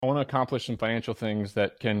I want to accomplish some financial things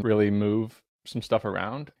that can really move some stuff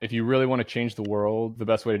around. If you really want to change the world, the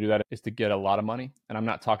best way to do that is to get a lot of money. And I'm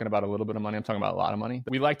not talking about a little bit of money, I'm talking about a lot of money.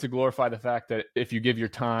 We like to glorify the fact that if you give your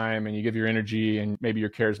time and you give your energy and maybe you're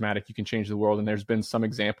charismatic, you can change the world. And there's been some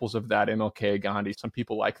examples of that, MLK, Gandhi, some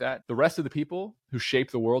people like that. The rest of the people who shape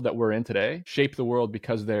the world that we're in today shape the world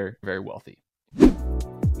because they're very wealthy.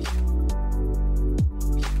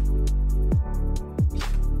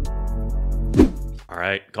 All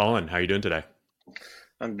right, Colin, how are you doing today?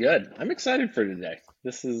 I'm good. I'm excited for today.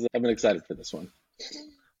 I've been excited for this one.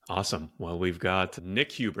 Awesome. Well, we've got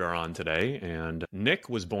Nick Huber on today, and Nick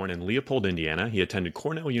was born in Leopold, Indiana. He attended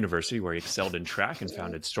Cornell University, where he excelled in track and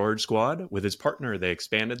founded Storage Squad. With his partner, they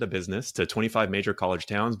expanded the business to 25 major college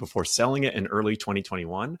towns before selling it in early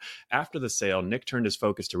 2021. After the sale, Nick turned his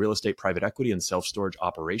focus to real estate, private equity, and self-storage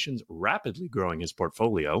operations, rapidly growing his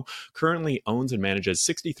portfolio. Currently owns and manages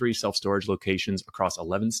 63 self-storage locations across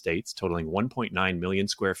 11 states, totaling 1.9 million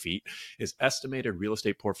square feet. His estimated real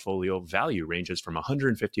estate portfolio value ranges from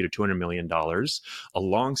 $150 to $200 million.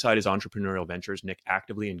 Alongside his entrepreneurial ventures, Nick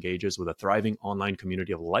actively engages with a thriving online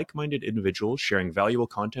community of like-minded individuals sharing valuable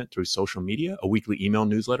content through social media, a weekly email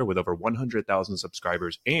newsletter with over 100,000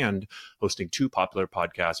 subscribers, and hosting 2 popular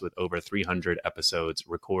podcasts with over 300 episodes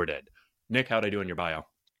recorded. Nick, how'd I do in your bio?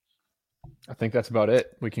 I think that's about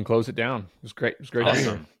it. We can close it down. It was great. It was great.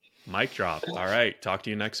 Awesome. Mic drop. All right. Talk to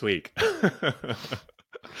you next week.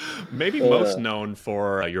 Maybe most known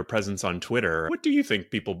for your presence on Twitter. What do you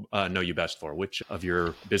think people know you best for? Which of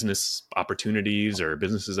your business opportunities or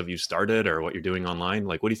businesses have you started or what you're doing online?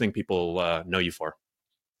 Like, what do you think people know you for?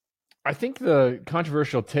 I think the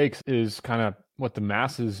controversial takes is kind of what the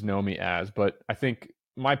masses know me as, but I think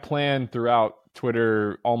my plan throughout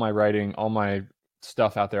Twitter, all my writing, all my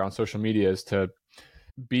stuff out there on social media is to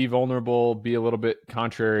be vulnerable, be a little bit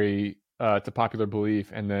contrary to popular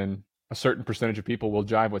belief, and then a certain percentage of people will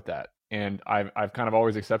jive with that. And I've kind of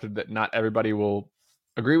always accepted that not everybody will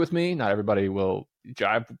agree with me, not everybody will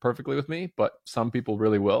jive perfectly with me, but some people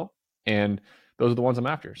really will. And those are the ones I'm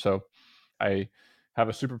after. So I have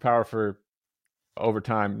a superpower for over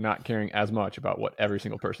time not caring as much about what every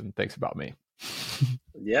single person thinks about me.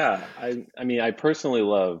 Yeah, I mean, I personally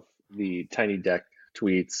love the Tiny Deck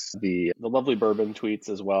tweets, the Lovely Bourbon tweets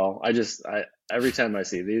as well. Every time I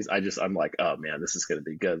see these, I'm like, oh man, this is going to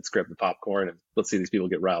be good. Let's grab the popcorn and let's see these people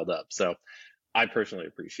get riled up. So I personally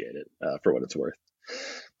appreciate it for what it's worth.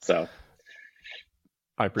 So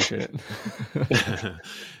I appreciate it.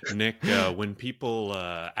 Nick, when people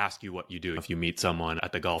ask you what you do, if you meet someone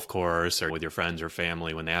at the golf course or with your friends or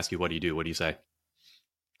family, when they ask you what do you say?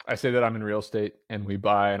 I say that I'm in real estate and we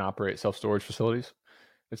buy and operate self-storage facilities.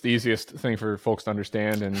 It's the easiest thing for folks to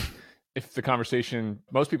understand. And if the conversation,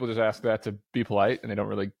 most people just ask that to be polite and they don't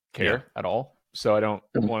really care at all. So I don't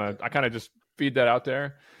want to, I kind of just feed that out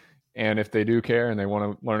there. And if they do care and they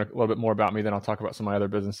want to learn a little bit more about me, then I'll talk about some of my other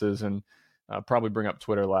businesses and probably bring up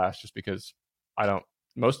Twitter last, just because a lot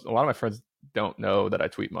of my friends don't know that I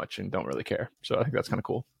tweet much and don't really care. So I think that's kind of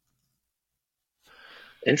cool.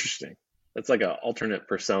 Interesting. That's like an alternate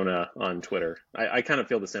persona on Twitter. I kind of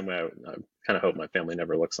feel the same way. I kind of hope my family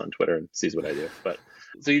never looks on Twitter and sees what I do. But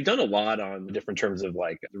so you've done a lot on different terms of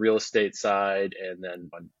like the real estate side, and then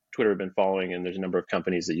on Twitter I've been following, and there's a number of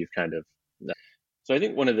companies that you've kind of. So I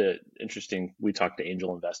think one of the interesting, we talk to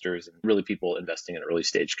angel investors and really people investing in early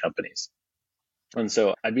stage companies. And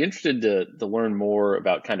so I'd be interested to learn more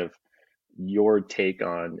about kind of your take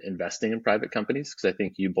on investing in private companies, because I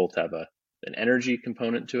think you both have an energy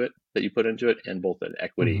component to it that you put into it and both an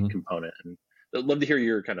equity component. And I'd love to hear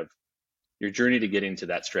your journey to getting to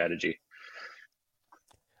that strategy.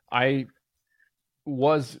 I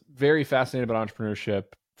was very fascinated by entrepreneurship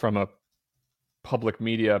from a public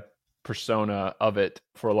media persona of it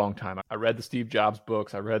for a long time. I read the Steve Jobs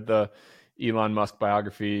books. I read the Elon Musk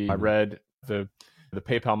biography. I read the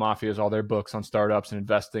PayPal Mafias, all their books on startups and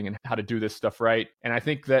investing and how to do this stuff right. And I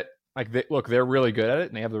think that they're really good at it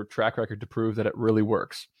and they have the track record to prove that it really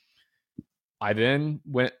works. I then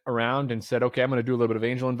went around and said, okay, I'm going to do a little bit of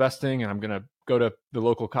angel investing and I'm going to go to the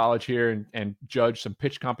local college here and judge some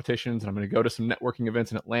pitch competitions. And I'm going to go to some networking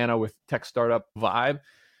events in Atlanta with tech startup vibe.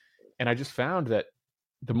 And I just found that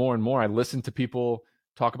the more and more I listened to people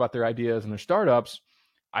talk about their ideas and their startups,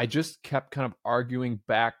 I just kept kind of arguing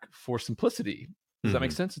back for simplicity. Does that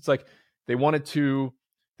make sense? It's like they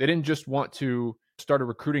didn't just want to start a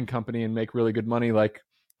recruiting company and make really good money like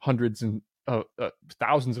hundreds and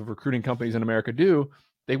thousands of recruiting companies in America do.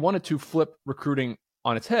 They wanted to flip recruiting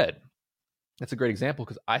on its head. That's a great example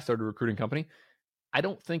because I started a recruiting company. I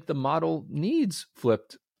don't think the model needs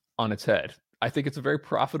flipped on its head. I think it's a very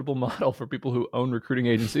profitable model for people who own recruiting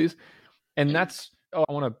agencies. And that's, I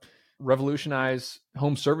want to revolutionize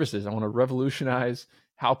home services. I want to revolutionize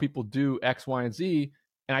how people do X, Y, and Z.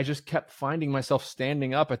 And I just kept finding myself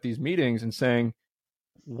standing up at these meetings and saying,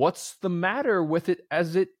 what's the matter with it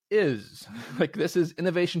as it is? Like, this is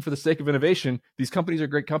innovation for the sake of innovation. These companies are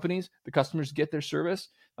great companies. The customers get their service.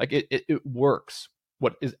 Like, it works.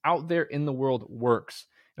 What is out there in the world works.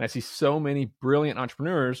 And I see so many brilliant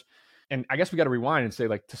entrepreneurs. And I guess we got to rewind and say,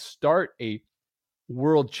 like, to start a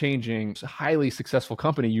world-changing, highly successful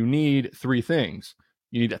company, you need three things.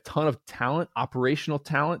 You need a ton of talent, operational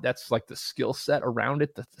talent. That's like the skill set around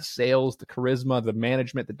it, the sales, the charisma, the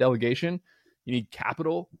management, the delegation. You need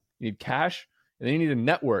capital, you need cash, and then you need a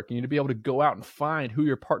network. You need to be able to go out and find who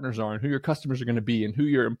your partners are and who your customers are going to be and who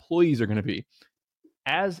your employees are going to be.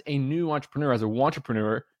 As a new entrepreneur, as a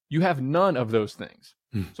wantrepreneur, you have none of those things.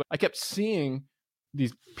 So I kept seeing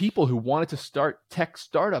these people who wanted to start tech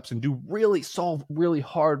startups and solve really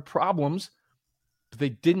hard problems, but they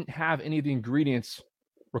didn't have any of the ingredients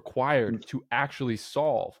required to actually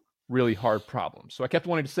solve really hard problems. So I kept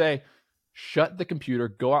wanting to say, shut the computer,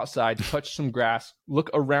 go outside, touch some grass, look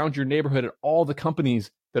around your neighborhood at all the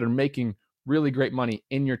companies that are making really great money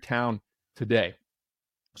in your town today.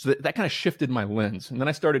 So that kind of shifted my lens. And then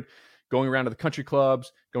I started going around to the country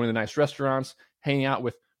clubs, going to the nice restaurants, hanging out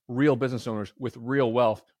with real business owners with real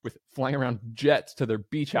wealth, with flying around jets to their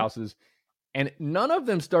beach houses. And none of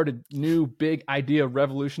them started new, big idea,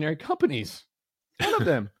 revolutionary companies. None of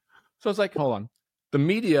them. So it's like, hold on. The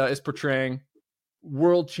media is portraying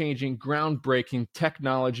world-changing, groundbreaking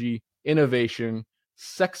technology, innovation,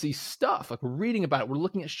 sexy stuff. Like, we're reading about it. We're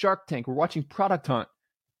looking at Shark Tank. We're watching Product Hunt.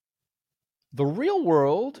 The real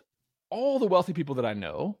world, all the wealthy people that I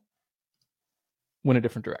know went a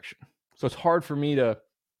different direction. So it's hard for me to,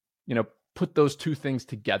 put those two things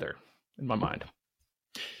together in my mind.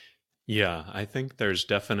 Yeah, I think there's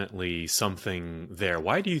definitely something there.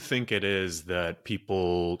 Why do you think it is that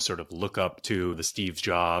people sort of look up to the Steve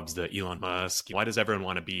Jobs, the Elon Musk? Why does everyone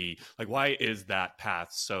want to be like, why is that path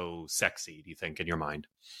so sexy, do you think, in your mind?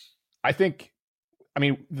 Let's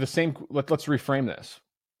reframe this.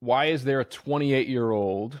 Why is there a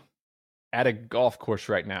 28-year-old at a golf course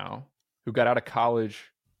right now who got out of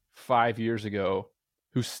college 5 years ago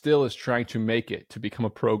who still is trying to make it to become a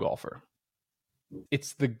pro golfer?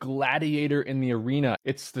 It's the gladiator in the arena.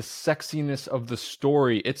 It's the sexiness of the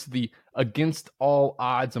story. It's the against all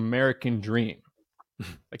odds American dream.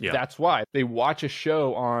 That's why they watch a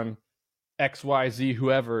show on XYZ,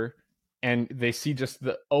 whoever, and they see just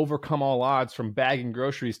the overcome all odds from bagging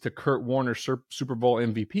groceries to Kurt Warner Super Bowl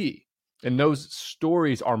MVP. And those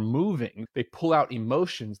stories are moving. They pull out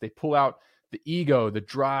emotions. They pull out the ego, the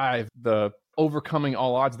drive, the overcoming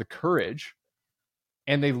all odds, the courage.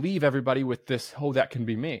 And they leave everybody with this, that can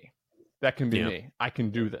be me. That can be me. I can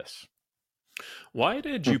do this. Why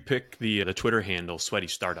did you pick the Twitter handle Sweaty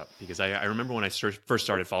Startup? Because I remember when I first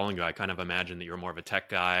started following you, I kind of imagined that you were more of a tech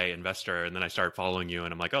guy, investor. And then I started following you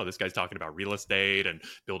and I'm like, oh, this guy's talking about real estate and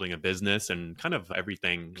building a business and kind of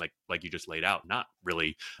everything like you just laid out, not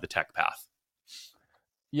really the tech path.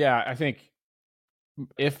 Yeah, I think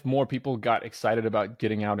if more people got excited about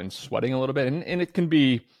getting out and sweating a little bit, and it can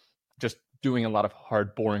be just doing a lot of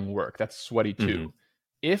hard, boring work. That's sweaty too. Mm-hmm.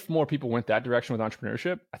 If more people went that direction with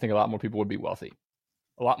entrepreneurship, I think a lot more people would be wealthy.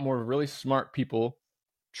 A lot more really smart people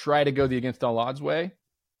try to go the against all odds way,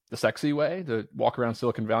 the sexy way, the walk around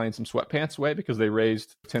Silicon Valley in some sweatpants way because they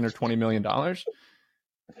raised $10 or $20 million.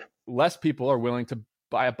 Less people are willing to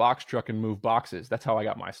buy a box truck and move boxes. That's how I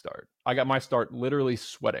got my start. I got my start literally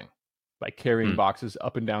sweating by carrying boxes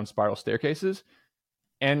up and down spiral staircases.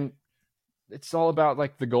 And it's all about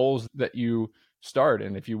like the goals that you start.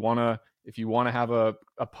 And if you want to have a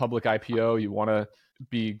public IPO, you want to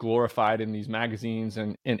be glorified in these magazines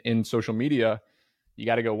and in social media, you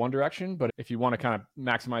got to go one direction. But if you want to kind of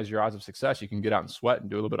maximize your odds of success, you can get out and sweat and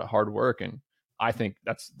do a little bit of hard work. And I think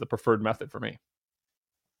that's the preferred method for me.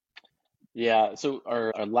 Yeah. So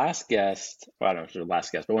our last guest, well, I don't know if she's our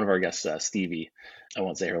last guest, but one of our guests, Stevie, I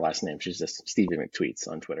won't say her last name. She's just Stevie McTweets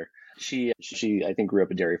on Twitter. She I think grew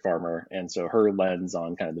up a dairy farmer. And so her lens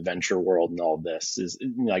on kind of the venture world and all of this is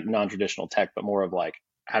like non-traditional tech, but more of like,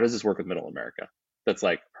 how does this work with middle America? That's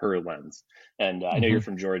like her lens. And I know you're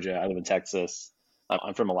from Georgia. I live in Texas.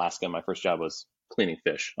 I'm from Alaska. My first job was cleaning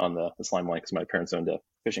fish on the slime line because my parents owned a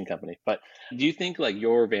fishing company. But do you think like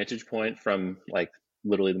your vantage point from like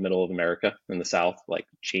literally the middle of America in the South, like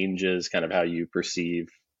changes kind of how you perceive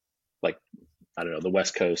like, I don't know, the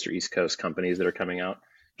West Coast or East Coast companies that are coming out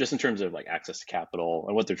just in terms of like access to capital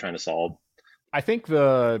and what they're trying to solve? I think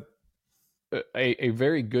the a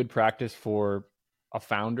very good practice for a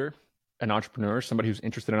founder, an entrepreneur, somebody who's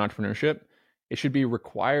interested in entrepreneurship. It should be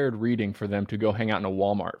required reading for them to go hang out in a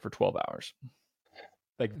Walmart for 12 hours.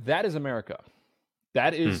 Like, that is America.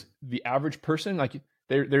 That is the average person. Like,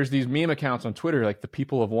 there's these meme accounts on Twitter, like the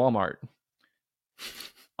people of Walmart.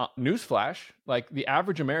 Newsflash, like the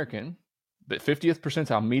average American, the 50th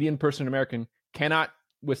percentile median person in American cannot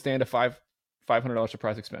withstand a $500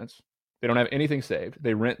 surprise expense. They don't have anything saved.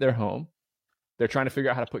 They rent their home. They're trying to figure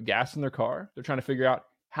out how to put gas in their car. They're trying to figure out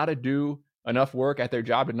how to do enough work at their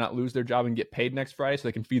job to not lose their job and get paid next Friday so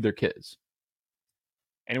they can feed their kids.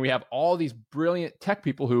 And we have all these brilliant tech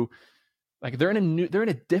people who, like, they're in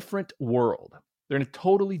a different world. They're in a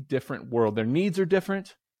totally different world. Their needs are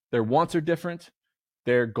different. Their wants are different.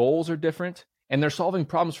 Their goals are different. And they're solving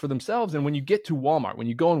problems for themselves. And when you get to Walmart, when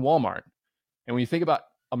you go in Walmart, and when you think about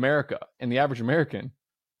America and the average American,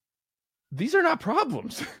 these are not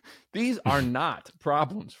problems. These are not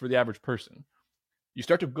problems for the average person. You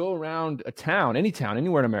start to go around a town,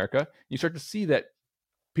 anywhere in America, you start to see that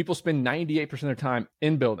people spend 98% of their time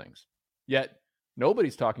in buildings. Yet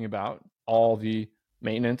nobody's talking about all the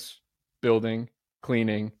maintenance, building,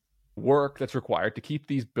 cleaning, work that's required to keep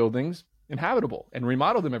these buildings inhabitable and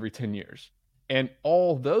remodel them every 10 years. And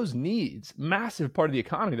all those needs, massive part of the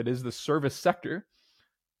economy that is the service sector,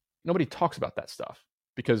 nobody talks about that stuff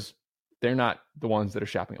because they're not the ones that are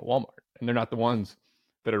shopping at Walmart. And they're not the ones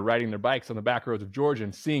that are riding their bikes on the back roads of Georgia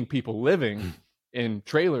and seeing people living in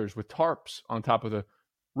trailers with tarps on top of the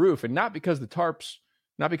roof. And not because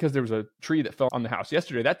there was a tree that fell on the house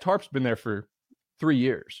yesterday. That tarp's been there for 3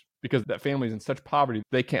 years because that family's in such poverty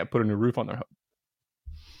they can't put a new roof on their home.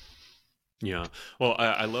 Yeah. Well,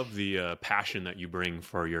 I love the passion that you bring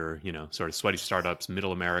for your, sort of sweaty startups,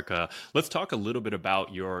 middle America. Let's talk a little bit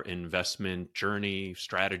about your investment journey,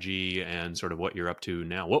 strategy, and sort of what you're up to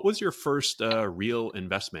now. What was your first real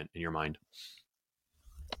investment in your mind?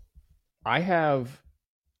 I've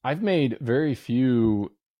made very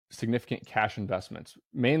few significant cash investments,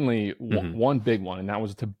 mainly one big one, and that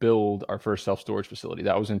was to build our first self-storage facility.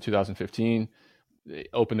 That was in 2015. They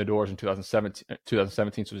opened the doors in 2017, so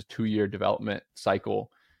it was a 2-year development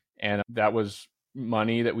cycle. And that was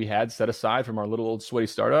money that we had set aside from our little old sweaty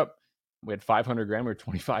startup. We had $500,000. We were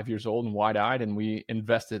 25 years old and wide-eyed, and we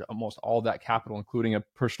invested almost all that capital, including a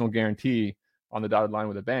personal guarantee on the dotted line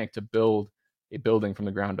with a bank, to build a building from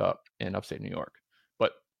the ground up in upstate New York.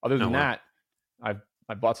 But other than that, I've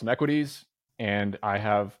bought some equities, and I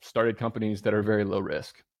have started companies that are very low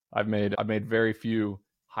risk. I've made very few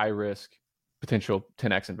high risk potential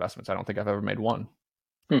 10x investments. I don't think I've ever made one.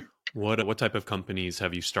 What type of companies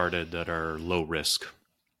have you started that are low risk?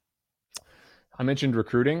 I mentioned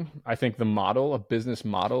recruiting. I think a business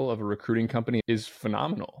model of a recruiting company is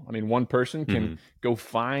phenomenal. I mean, one person can go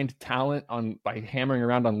find talent by hammering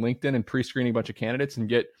around on LinkedIn and pre-screening a bunch of candidates and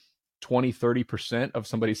get 20, 30% of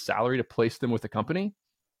somebody's salary to place them with a company.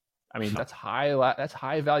 I mean, that's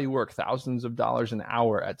high value work, thousands of dollars an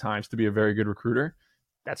hour at times to be a very good recruiter.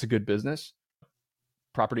 That's a good business.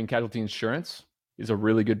 Property and casualty insurance is a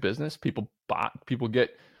really good business. People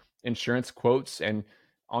get insurance quotes and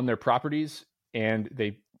on their properties, and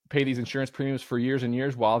they pay these insurance premiums for years and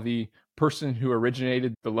years while the person who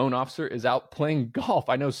originated the loan officer is out playing golf.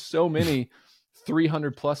 I know so many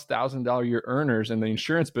 $300,000+ a year earners in the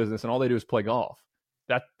insurance business, and all they do is play golf.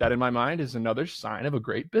 That in my mind is another sign of a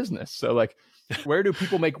great business. So, like, where do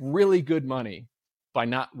people make really good money by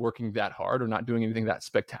not working that hard or not doing anything that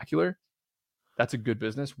spectacular? That's a good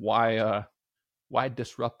business. Why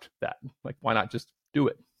disrupt that? Like, why not just do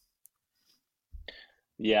it?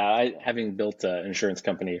 Yeah, having built an insurance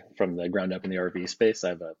company from the ground up in the RV space, I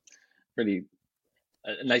have a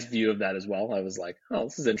nice view of that as well. I was like, oh,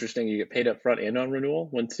 this is interesting. You get paid up front and on renewal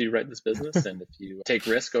once you write this business. And if you take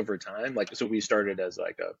risk over time, so we started as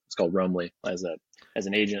it's called Roamly as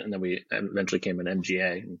an agent. And then we eventually became an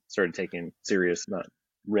MGA and started taking serious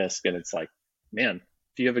risk. And it's like, man,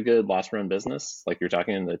 if you have a good loss run business, like you're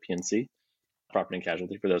talking in the PNC, property and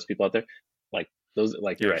casualty for those people out there, like those,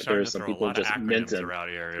 like you're right, there's some people just minting around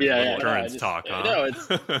here. Yeah, insurance talk. Huh? No,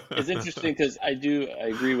 it's interesting because I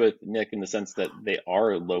agree with Nick in the sense that they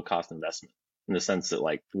are low cost investment, in the sense that,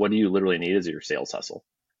 like, what do you literally need is your sales hustle,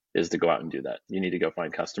 is to go out and do that. You need to go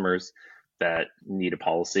find customers that need a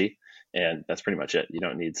policy, and that's pretty much it. You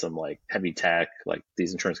don't need some like heavy tech, like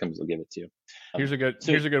these insurance companies will give it to you. Here's a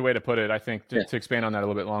good way to put it, I think, to expand on that a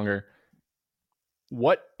little bit longer.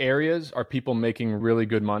 What areas are people making really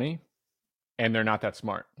good money and they're not that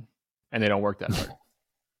smart and they don't work that hard?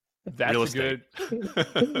 That's good.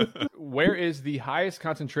 Where is the highest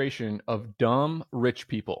concentration of dumb rich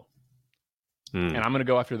people? And I'm going to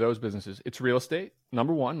go after those businesses. It's real estate.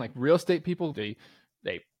 Number one, like real estate people, they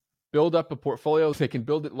build up a portfolio. They can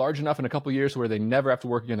build it large enough in a couple of years where they never have to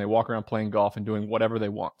work again. They walk around playing golf and doing whatever they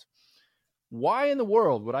want. Why in the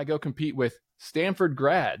world would I go compete with Stanford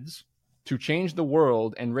grads to change the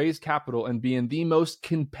world and raise capital and be in the most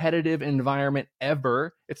competitive environment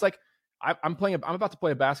ever? It's like I'm about to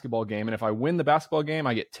play a basketball game, and if I win the basketball game,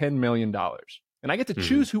 I get $10 million. And I get to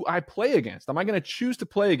choose who I play against. Am I going to choose to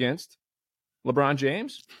play against LeBron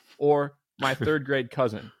James or my third grade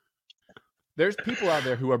cousin? There's people out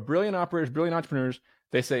there who are brilliant operators, brilliant entrepreneurs.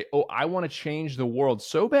 They say, oh, I want to change the world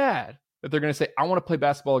so bad that they're going to say, I want to play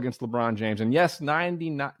basketball against LeBron James. And yes,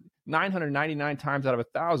 999 times out of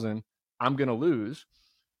 1,000, I'm going to lose.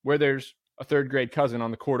 Where there's a third grade cousin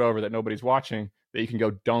on the court over that nobody's watching that you can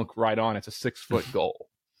go dunk right on. It's a 6-foot goal.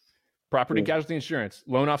 Property and casualty insurance.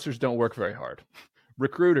 Loan officers don't work very hard.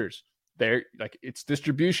 Recruiters, they're like, it's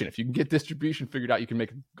distribution. If you can get distribution figured out, you can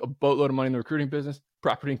make a boatload of money in the recruiting business.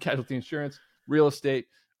 Property and casualty insurance, real estate,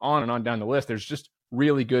 on and on down the list. There's just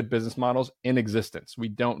really good business models in existence. We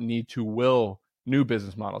don't need to will new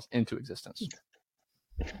business models into existence.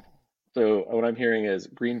 So what I'm hearing is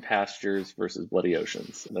green pastures versus bloody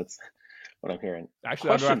oceans. And that's what I'm hearing. Actually,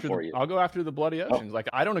 I'll go after the bloody oceans. Like,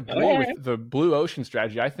 I don't agree with the blue ocean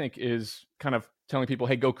strategy. I think is kind of telling people,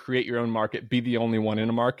 hey, go create your own market, be the only one in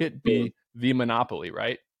a market, be the monopoly,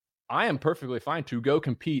 right? I am perfectly fine to go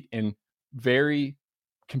compete in very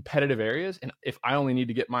competitive areas. And if I only need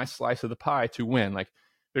to get my slice of the pie to win, like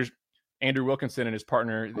there's Andrew Wilkinson and his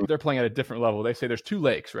partner, they're playing at a different level. They say there's 2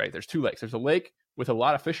 lakes, right? There's 2 lakes. There's a lake with a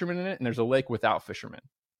lot of fishermen in it, and there's a lake without fishermen.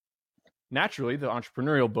 Naturally, the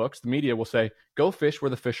entrepreneurial books, the media will say, go fish where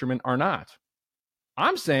the fishermen are not.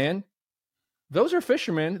 I'm saying those are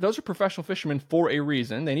fishermen. Those are professional fishermen for a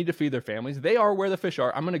reason. They need to feed their families. They are where the fish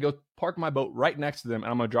are. I'm going to go park my boat right next to them,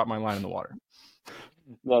 and I'm going to drop my line in the water.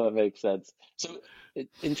 No, that makes sense. So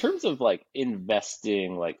in terms of like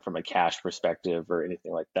investing, like from a cash perspective or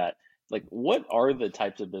anything like that, like what are the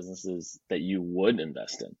types of businesses that you would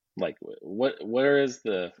invest in? Like what's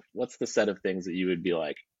the set of things that you would be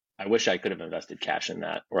like, I wish I could have invested cash in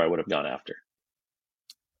that, or I would have gone after?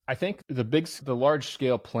 I think the large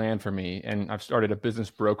scale plan for me, and I've started a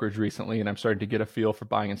business brokerage recently, and I'm starting to get a feel for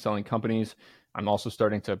buying and selling companies. I'm also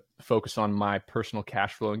starting to focus on my personal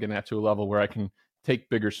cash flow and getting that to a level where I can take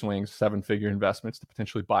bigger swings, 7-figure investments to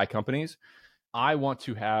potentially buy companies. I want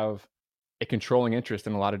to have a controlling interest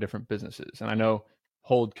in a lot of different businesses. And I know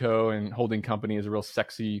holdco and holding company is a real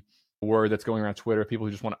sexy word that's going around Twitter. People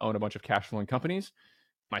who just want to own a bunch of cash flowing companies.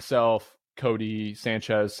 Myself, Cody,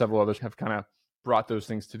 Sanchez, several others have kind of brought those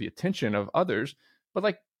things to the attention of others. But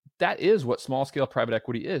like, that is what small scale private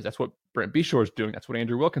equity is. That's what Brent Beshore is doing. That's what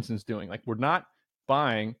Andrew Wilkinson's doing. Like, we're not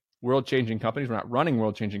buying world changing companies. We're not running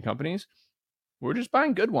world changing companies. We're just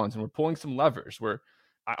buying good ones, and we're pulling some levers.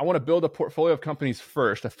 I want to build a portfolio of companies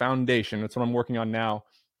first, a foundation. That's what I'm working on now,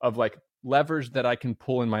 of like levers that I can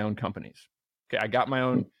pull in my own companies. Okay, I got my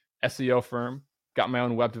own SEO firm, got my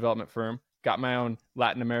own web development firm, got my own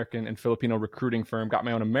Latin American and Filipino recruiting firm, got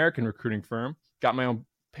my own American recruiting firm, got my own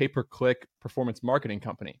pay-per-click performance marketing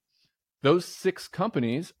company. Those 6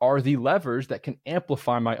 companies are the levers that can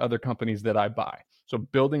amplify my other companies that I buy. So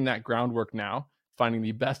building that groundwork now, finding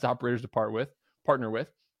the best operators to partner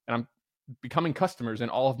with, and I'm becoming customers in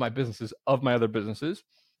all of my businesses of my other businesses.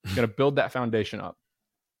 I'm going to build that foundation up,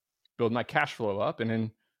 build my cash flow up. And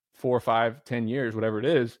in 4, 5, 10 years, whatever it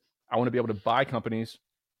is, I want to be able to buy companies,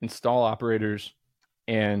 install operators,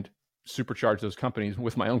 and supercharge those companies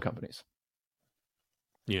with my own companies.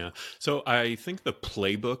 Yeah. So I think the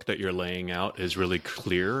playbook that you're laying out is really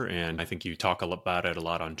clear. And I think you talk about it a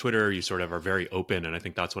lot on Twitter. You sort of are very open. And I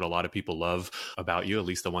think that's what a lot of people love about you, at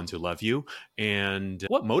least the ones who love you. And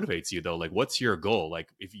what motivates you though? Like, what's your goal? Like,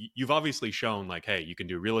 if you've obviously shown like, hey, you can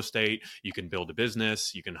do real estate, you can build a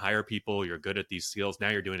business, you can hire people, you're good at these skills.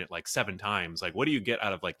 Now you're doing it like 7 times. Like, what do you get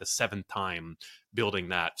out of like the 7th time building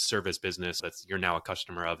that service business that's you're now a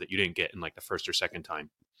customer of that you didn't get in like the 1st or 2nd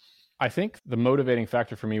time? I think the motivating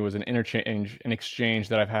factor for me was an exchange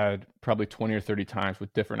that I've had probably 20 or 30 times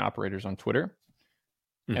with different operators on Twitter.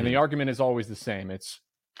 Mm-hmm. And the argument is always the same. It's,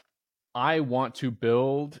 I want to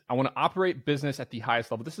operate business at the highest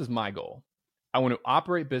level. This is my goal. I want to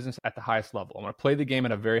operate business at the highest level. I want to play the game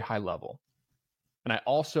at a very high level. And I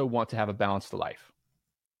also want to have a balanced life.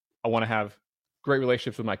 I want to have great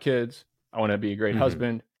relationships with my kids. I want to be a great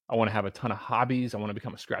husband. I want to have a ton of hobbies. I want to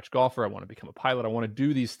become a scratch golfer. I want to become a pilot. I want to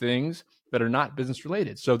do these things that are not business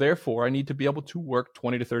related. So therefore, I need to be able to work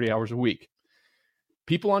 20 to 30 hours a week.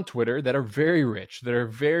 People on Twitter that are very rich, that are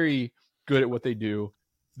very good at what they do,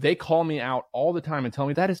 They call me out all the time and tell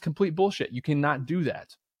me that is complete bullshit. You cannot do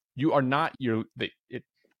that. You are not,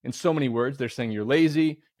 in so many words, they're saying you're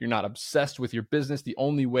lazy, you're not obsessed with your business. The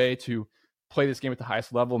only way to play this game at the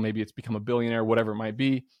highest level, maybe it's become a billionaire, whatever it might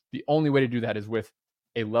be, the only way to do that is with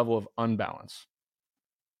a level of unbalance.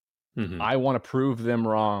 Mm-hmm. I want to prove them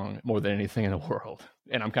wrong more than anything in the world.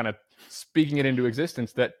 And I'm kind of speaking it into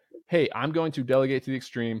existence that, hey, I'm going to delegate to the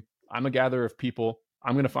extreme. I'm a gatherer of people.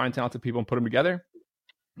 I'm going to find talented people and put them together.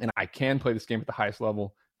 And I can play this game at the highest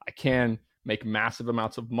level. I can make massive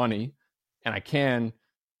amounts of money, and I can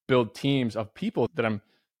build teams of people that I'm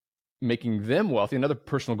making them wealthy. Another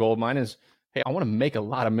personal goal of mine is, hey, I want to make a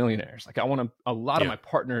lot of millionaires. Like I want a lot of my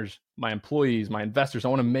partners, my employees, my investors, I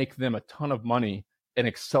want to make them a ton of money and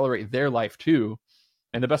accelerate their life too.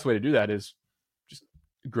 And the best way to do that is just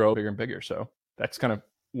grow bigger and bigger. So that's kind of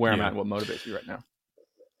where I'm at and what motivates me right now.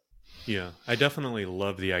 Yeah, I definitely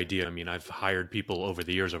love the idea. I mean, I've hired people over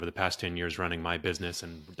the years, over the past 10 years running my business,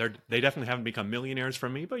 and they definitely haven't become millionaires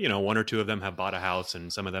from me, but, one or two of them have bought a house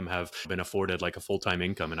and some of them have been afforded like a full-time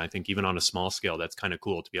income. And I think even on a small scale, that's kind of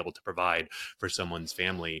cool to be able to provide for someone's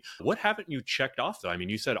family. What haven't you checked off though? I mean,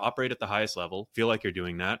 you said operate at the highest level, feel like you're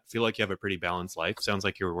doing that, feel like you have a pretty balanced life. Sounds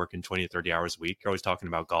like you're working 20 to 30 hours a week. You're always talking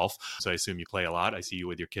about golf. So I assume you play a lot. I see you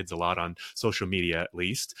with your kids a lot on social media at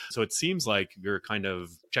least. So it seems like you're kind of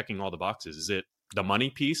checking all the boxes. Is it the money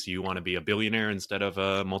piece? You want to be a billionaire instead of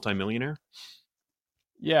a multimillionaire?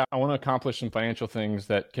 Yeah, I want to accomplish some financial things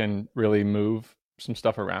that can really move some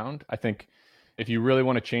stuff around. I think if you really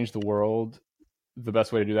want to change the world, the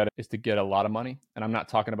best way to do that is to get a lot of money. And I'm not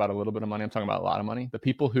talking about a little bit of money. I'm talking about a lot of money. The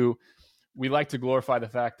people who, we like to glorify the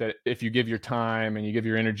fact that if you give your time and you give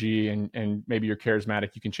your energy and maybe you're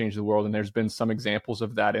charismatic, you can change the world. And there's been some examples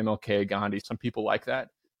of that, MLK, Gandhi, some people like that.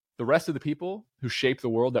 The rest of the people who shape the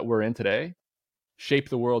world that we're in today shape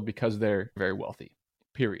the world because they're very wealthy,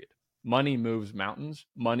 period. Money moves mountains.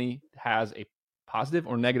 Money has a positive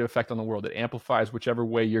or negative effect on the world. It amplifies whichever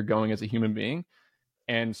way you're going as a human being.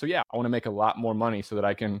 And so, yeah, I want to make a lot more money so that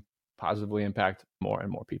I can positively impact more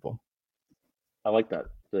and more people. I like that.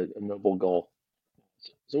 A noble goal.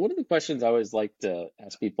 So one of the questions I always like to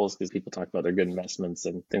ask people is because people talk about their good investments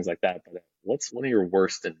and things like that, but what's one of your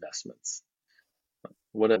worst investments?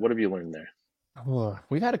 What have you learned there?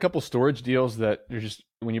 We've had a couple storage deals that are just,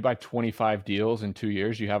 when you buy 25 deals in 2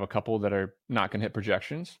 years, you have a couple that are not going to hit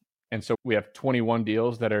projections. And so we have 21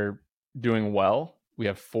 deals that are doing well. We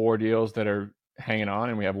have 4 deals that are hanging on,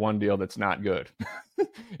 and we have 1 deal that's not good.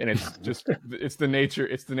 And it's just, it's the nature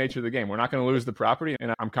of the game. We're not going to lose the property.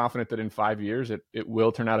 And I'm confident that in 5 years, it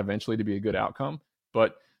will turn out eventually to be a good outcome.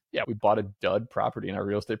 But yeah, we bought a dud property in our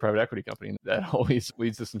real estate private equity company. And that always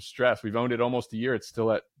leads to some stress. We've owned it almost a year. It's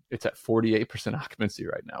at 48% occupancy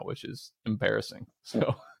right now, which is embarrassing.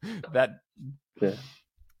 So that, yeah.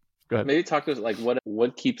 Go ahead. Maybe talk to us like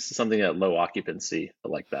what keeps something at low occupancy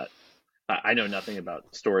like that? I know nothing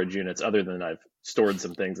about storage units other than I've stored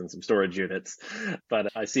some things in some storage units, but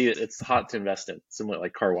I see it's hot to invest in, similar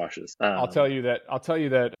like car washes. I'll tell you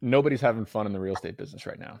that nobody's having fun in the real estate business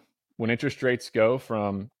right now. When interest rates go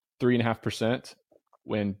from 3.5%,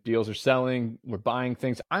 when deals are selling, we're buying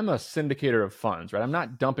things. I'm a syndicator of funds, right? I'm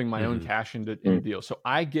not dumping my own cash into deals. So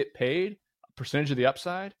I get paid a percentage of the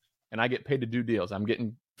upside, and I get paid to do deals. I'm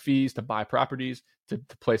getting fees to buy properties, to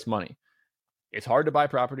place money. It's hard to buy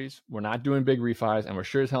properties. We're not doing big refis, and we're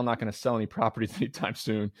sure as hell not going to sell any properties anytime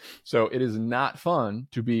soon. So it is not fun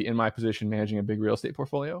to be in my position managing a big real estate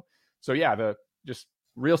portfolio. So yeah, just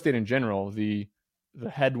real estate in general, the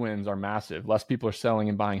headwinds are massive. Less people are selling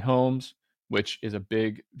and buying homes, which is a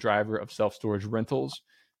big driver of self-storage rentals.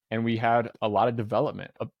 And we had a lot of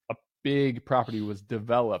development. A big property was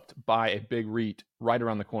developed by a big REIT right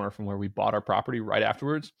around the corner from where we bought our property right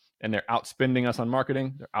afterwards. And they're outspending us on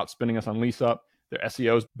marketing. They're outspending us on lease up. Their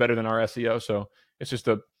SEO is better than our SEO. So it's just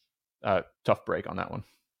a tough break on that one.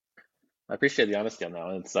 I appreciate the honesty on that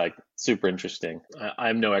one. It's like super interesting.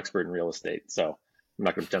 I'm no expert in real estate, so I'm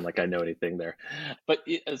not going to pretend like I know anything there. But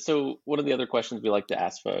so one of the other questions we like to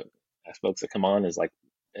ask folks that come on is like,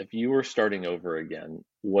 if you were starting over again,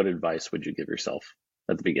 what advice would you give yourself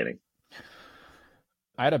at the beginning?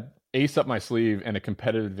 I had an ace up my sleeve and a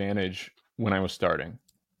competitive advantage when I was starting.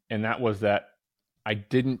 And that was that I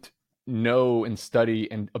didn't know and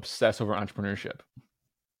study and obsess over entrepreneurship.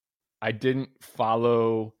 I didn't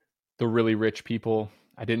follow the really rich people.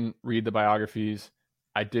 I didn't read the biographies.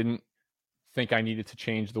 I didn't think I needed to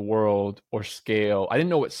change the world or scale. I didn't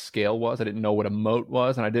know what scale was. I didn't know what a moat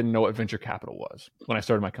was. And I didn't know what venture capital was when I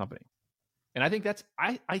started my company. And I think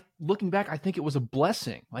I looking back, I think it was a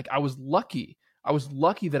blessing. Like I was lucky. I was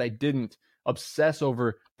lucky that I didn't obsess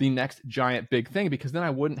over the next giant big thing, because then I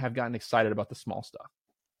wouldn't have gotten excited about the small stuff.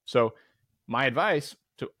 So my advice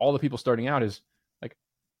to all the people starting out is like,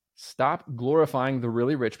 stop glorifying the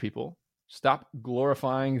really rich people. Stop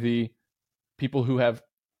glorifying the people who have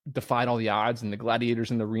defied all the odds and the gladiators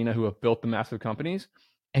in the arena who have built the massive companies,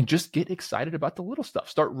 and just get excited about the little stuff.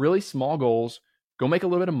 Start really small goals, go make a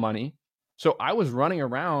little bit of money. So I was running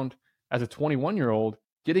around as a 21-year-old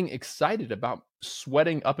getting excited about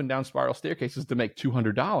sweating up and down spiral staircases to make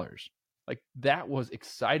 $200. Like, that was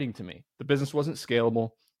exciting to me. The business wasn't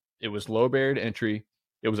scalable. It was low barrier to entry.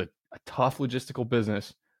 It was a tough logistical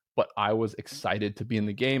business, but I was excited to be in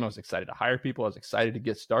the game. I was excited to hire people. I was excited to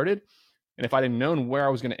get started. And if I'd have known where I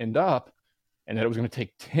was going to end up, and that it was going to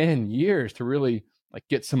take 10 years to really like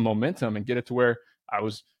get some momentum and get it to where I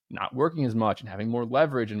was not working as much and having more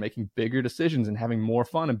leverage and making bigger decisions and having more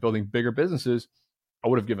fun and building bigger businesses, I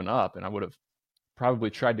would have given up, and I would have probably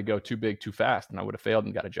tried to go too big too fast, and I would have failed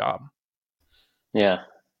and got a job. Yeah.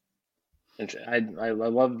 I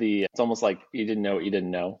love it's almost like you didn't know what you didn't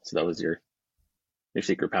know. So that was your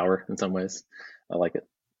secret power in some ways. I like it.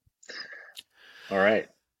 All right.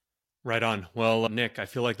 Right on. Well, Nick, I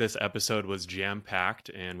feel like this episode was jam-packed,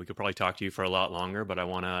 and we could probably talk to you for a lot longer, but I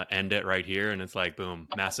want to end it right here. And it's like, boom,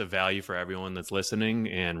 massive value for everyone that's listening,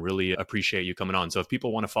 and really appreciate you coming on. So if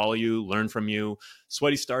people want to follow you, learn from you,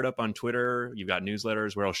 Sweaty Startup on Twitter, you've got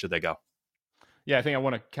newsletters, where else should they go? Yeah, I think I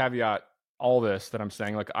want to caveat all this that I'm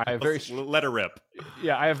saying. Like, I have let her rip.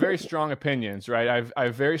 Yeah, I have very strong opinions, right? I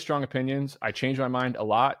have very strong opinions. I change my mind a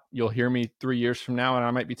lot. You'll hear me 3 years from now, and I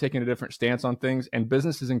might be taking a different stance on things. And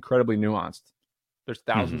business is incredibly nuanced. There's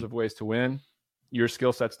thousands of ways to win. Your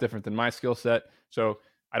skill set's different than my skill set. So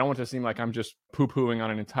I don't want to seem like I'm just poo-pooing on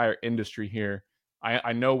an entire industry here.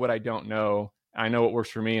 I know what I don't know. I know what works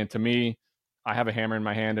for me. And to me, I have a hammer in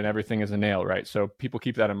my hand and everything is a nail, right? So people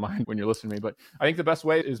keep that in mind when you're listening to me. But I think the best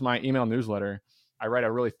way is my email newsletter. I write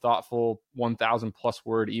a really thoughtful 1,000 plus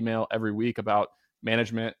word email every week about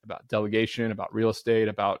management, about delegation, about real estate,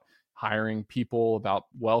 about hiring people, about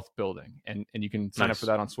wealth building. And you can sign up for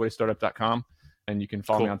that on sweatystartup.com, and you can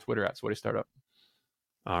follow me on Twitter at sweatystartup.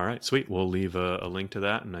 All right, sweet. We'll leave a link to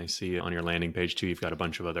that. And I see on your landing page too, you've got a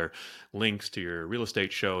bunch of other links to your real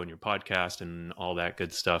estate show and your podcast and all that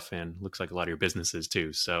good stuff. And looks like a lot of your businesses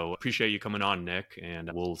too. So appreciate you coming on, Nick,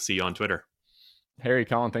 and we'll see you on Twitter. Harry,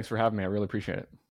 Colin, thanks for having me. I really appreciate it.